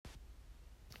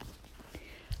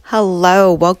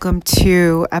Hello, welcome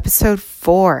to episode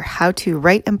 4, How to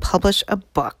Write and Publish a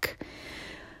Book.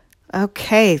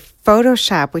 Okay,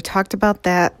 Photoshop, we talked about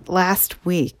that last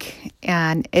week,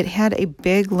 and it had a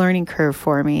big learning curve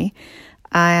for me,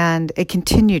 and it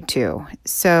continued to.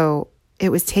 So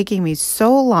it was taking me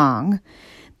so long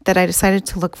that I decided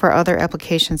to look for other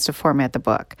applications to format the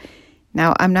book.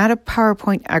 Now, I'm not a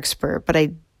PowerPoint expert, but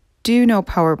I do know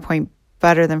PowerPoint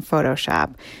better than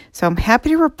Photoshop. So I'm happy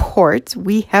to report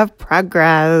we have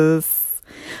progress.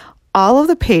 All of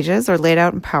the pages are laid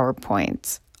out in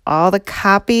PowerPoint. All the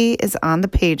copy is on the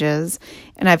pages,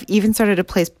 and I've even started to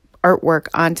place artwork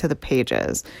onto the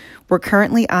pages. We're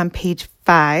currently on page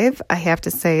 5. I have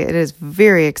to say it is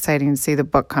very exciting to see the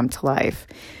book come to life.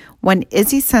 When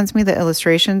Izzy sends me the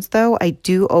illustrations, though, I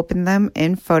do open them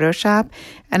in Photoshop,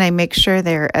 and I make sure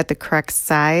they're at the correct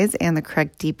size and the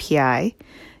correct DPI.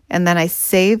 And then I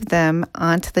save them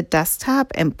onto the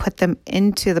desktop and put them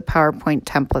into the PowerPoint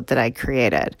template that I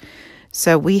created.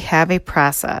 So we have a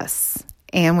process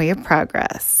and we have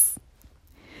progress.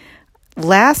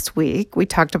 Last week, we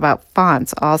talked about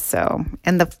fonts also.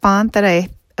 And the font that I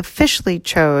officially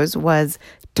chose was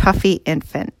Tuffy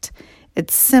Infant.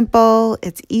 It's simple,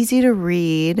 it's easy to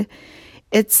read.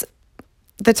 It's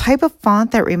the type of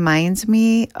font that reminds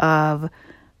me of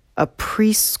a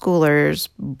preschooler's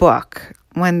book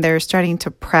when they're starting to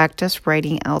practice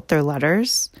writing out their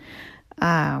letters.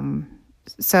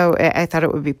 So I thought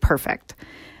it would be perfect.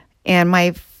 And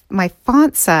my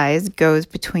font size goes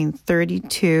between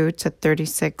 32 to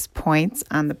 36 points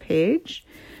on the page,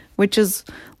 which is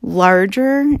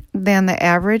larger than the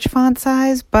average font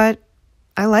size, but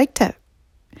I liked it.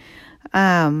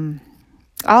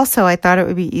 Also, I thought it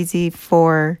would be easy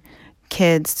for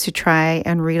kids to try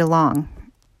and read along.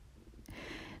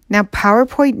 Now,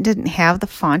 PowerPoint didn't have the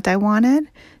font I wanted,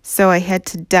 so I had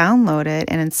to download it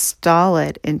and install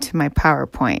it into my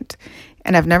PowerPoint.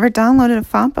 And I've never downloaded a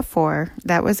font before.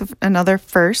 That was another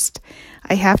first.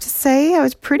 I have to say, I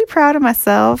was pretty proud of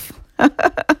myself.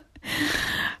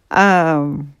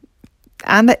 On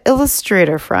the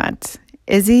Illustrator front,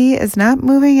 Izzy is not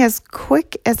moving as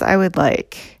quick as I would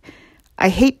like. I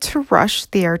hate to rush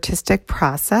the artistic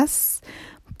process,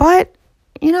 but,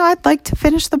 I'd like to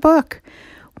finish the book.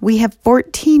 We have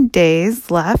 14 days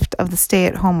left of the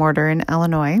stay-at-home order in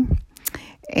Illinois,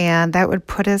 and that would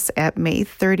put us at May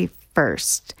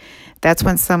 31st. That's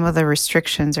when some of the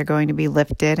restrictions are going to be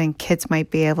lifted, and kids might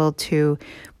be able to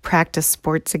practice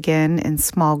sports again in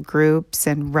small groups,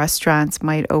 and restaurants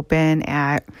might open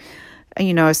at,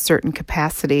 a certain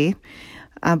capacity.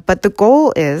 But the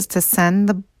goal is to send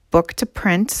the book to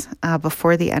print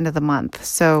before the end of the month.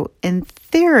 So in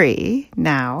theory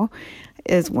now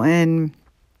is when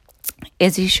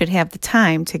Izzy should have the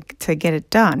time to get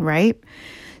it done, right?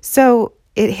 So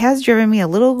it has driven me a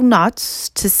little nuts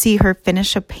to see her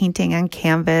finish a painting on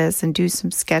canvas and do some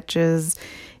sketches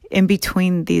in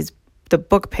between the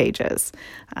book pages.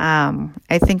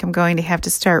 I think I'm going to have to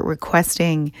start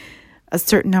requesting a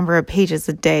certain number of pages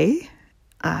a day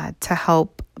to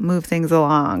help move things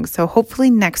along. So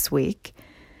hopefully next week,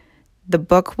 the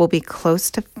book will be close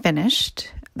to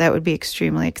finished. That would be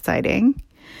extremely exciting.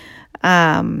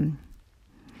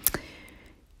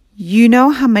 You know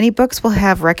how many books will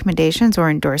have recommendations or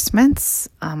endorsements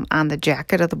on the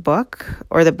jacket of the book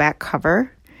or the back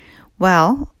cover?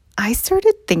 Well, I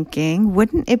started thinking,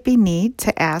 wouldn't it be neat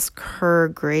to ask her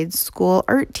grade school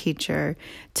art teacher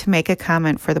to make a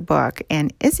comment for the book?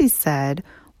 And Izzy said,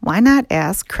 why not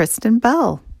ask Kristen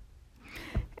Bell?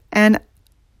 And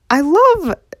I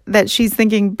love that she's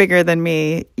thinking bigger than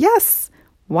me. Yes,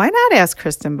 why not ask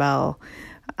Kristen Bell?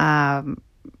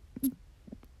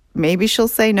 Maybe she'll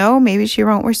say no, maybe she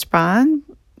won't respond,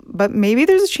 but maybe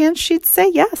there's a chance she'd say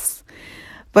yes.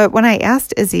 But when I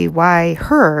asked Izzy why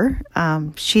her,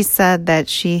 she said that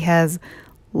she has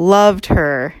loved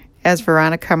her as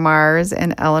Veronica Mars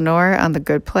and Eleanor on The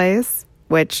Good Place,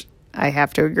 which I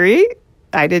have to agree,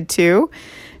 I did too.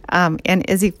 And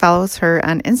Izzy follows her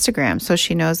on Instagram, so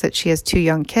she knows that she has 2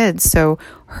 young kids. So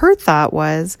her thought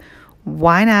was,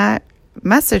 why not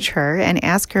message her and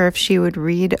ask her if she would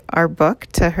read our book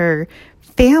to her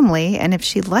family, and if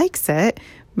she likes it,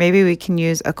 maybe we can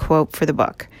use a quote for the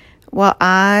book. Well,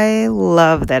 I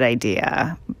love that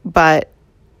idea, but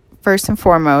first and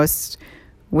foremost,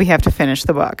 we have to finish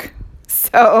the book.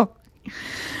 So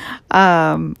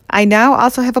I now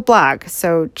also have a blog,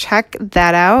 so check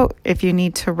that out if you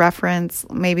need to reference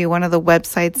maybe one of the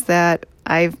websites that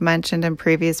I've mentioned in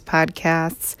previous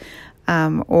podcasts.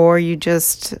 Or you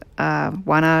just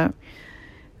want to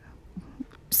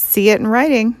see it in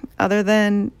writing other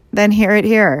than then hear it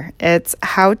here. It's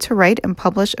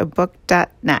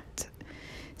howtowriteandpublishabook.net.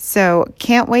 So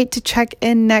can't wait to check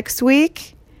in next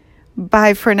week.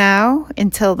 Bye for now.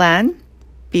 Until then,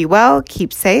 be well,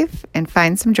 keep safe, and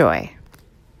find some joy.